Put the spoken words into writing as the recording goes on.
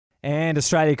And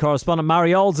Australia correspondent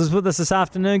Murray Olds is with us this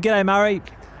afternoon. G'day, Murray.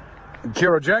 Kia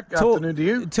ora, Jack. Afternoon to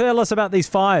you. Tell us about these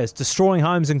fires destroying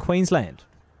homes in Queensland.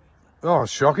 Oh,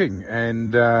 shocking.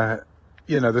 And,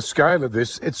 the scale of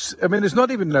this, it's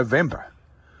not even November,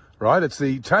 right? It's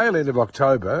the tail end of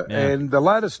October. Yeah. And the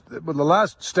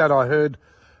last stat I heard,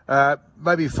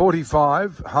 maybe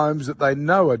 45 homes that they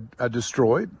know are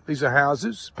destroyed. These are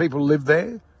houses. People live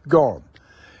there, gone.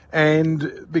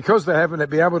 And because they haven't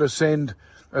been able to send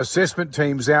assessment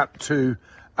teams out to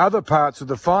other parts of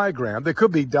the fire ground, there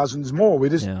could be dozens more.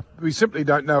 We simply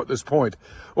don't know at this point.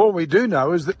 All we do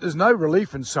know is that there's no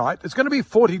relief in sight. It's going to be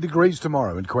 40 degrees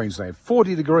tomorrow in Queensland,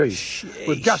 40 degrees. Sheesh.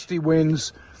 With gusty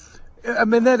winds.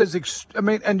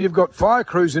 And you've got fire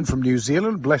crews in from New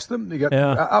Zealand, bless them. You got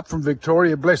up from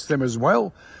Victoria, bless them as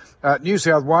well. New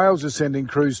South Wales is sending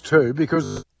crews too,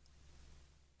 because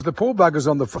the poor buggers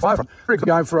on the fire front are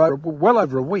going for well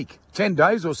over a week, 10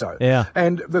 days or so. Yeah.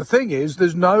 And the thing is,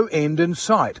 there's no end in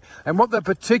sight. And what they're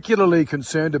particularly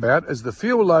concerned about is the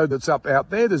fuel load that's up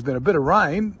out there. There's been a bit of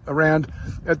rain around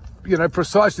at,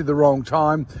 precisely the wrong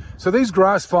time. So these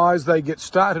grass fires, they get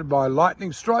started by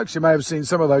lightning strikes. You may have seen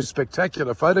some of those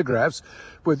spectacular photographs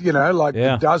with,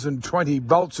 a dozen, 20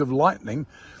 bolts of lightning,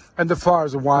 and the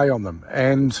fire's away on them.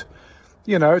 And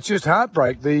it's just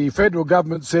heartbreak. The federal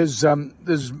government says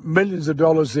there's millions of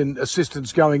dollars in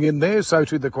assistance going in there, so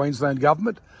to the Queensland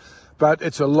government. But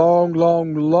it's a long,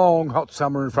 long, long hot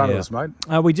summer in front of us, mate.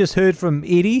 We just heard from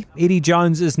Eddie. Eddie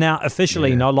Jones is now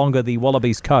officially no longer the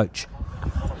Wallabies coach.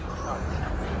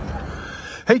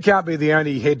 He can't be the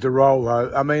only head to roll, though.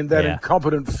 That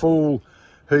incompetent fool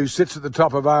who sits at the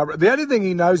top of our... The only thing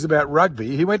he knows about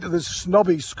rugby, he went to this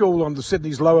snobby school on the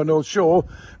Sydney's lower North Shore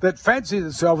that fancied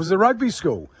itself as a rugby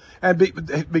school. And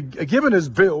given his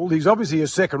build, he's obviously a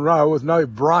second row with no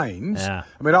brains. Yeah.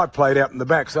 I played out in the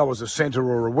back, so I was a centre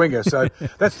or a winger. So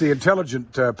that's the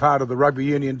intelligent part of the rugby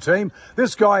union team.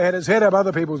 This guy had his head up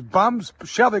other people's bums,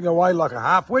 shoving away like a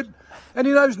half-wit. And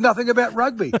he knows nothing about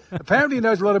rugby. Apparently he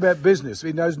knows a lot about business.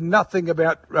 He knows nothing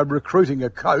about recruiting a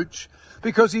coach.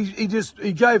 Because he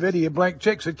gave Eddie a blank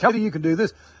cheque, said, Eddie, you can do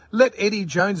this. Let Eddie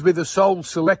Jones be the sole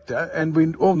selector, and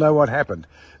we all know what happened.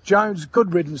 Jones,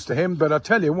 good riddance to him, but I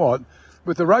tell you what,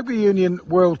 with the Rugby Union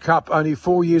World Cup only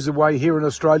 4 years away here in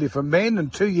Australia for men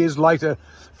and 2 years later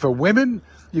for women,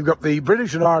 you've got the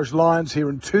British and Irish Lions here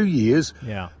in 2 years.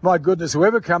 Yeah. My goodness,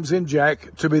 whoever comes in,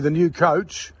 Jack, to be the new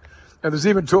coach, and there's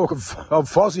even talk of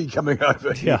Fozzie coming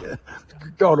over here.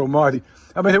 God almighty.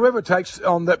 Whoever takes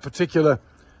on that particular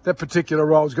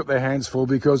role's got their hands full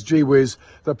because, gee whiz,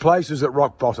 the place is at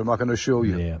rock bottom, I can assure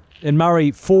you. Yeah. In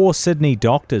Murray, 4 Sydney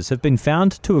doctors have been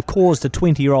found to have caused a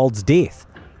 20-year-old's death.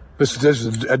 This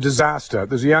is a disaster.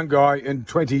 There's a young guy in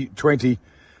 2020.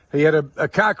 He had a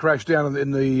car crash down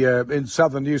in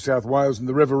southern New South Wales in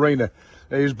the Riverina.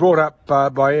 He was brought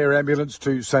up by air ambulance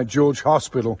to St George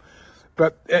Hospital.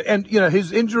 But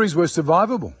his injuries were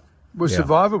survivable.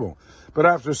 But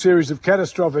after a series of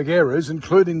catastrophic errors,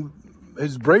 including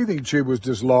his breathing tube was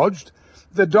dislodged,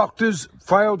 the doctors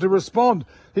failed to respond.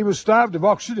 He was starved of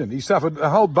oxygen. He suffered a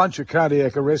whole bunch of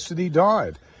cardiac arrests and he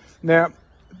died. Now,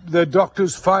 the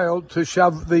doctors failed to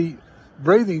shove the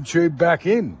breathing tube back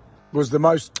in. Was the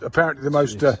most fundamental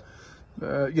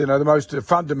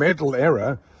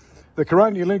error. The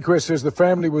coronial inquest says the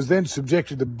family was then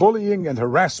subjected to bullying and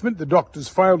harassment. The doctors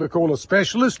failed to call a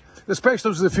specialist. The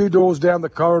specialist was a few doors down the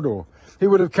corridor. He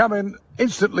would have come in,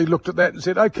 instantly looked at that and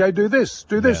said, OK, do this.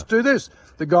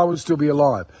 The guy would still be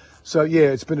alive. So,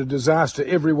 it's been a disaster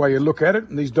every way you look at it,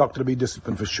 and these doctors will be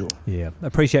disciplined for sure. Yeah,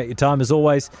 appreciate your time as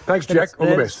always. Thanks, Jack. All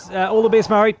the best. All the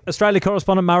best, Murray. Australia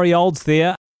correspondent Murray Olds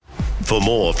there. For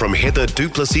more from Heather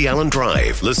Duplessis Allen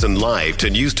Drive, listen live to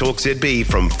News Talk ZB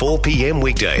from 4 p.m.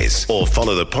 weekdays or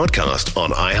follow the podcast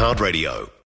on iHeartRadio.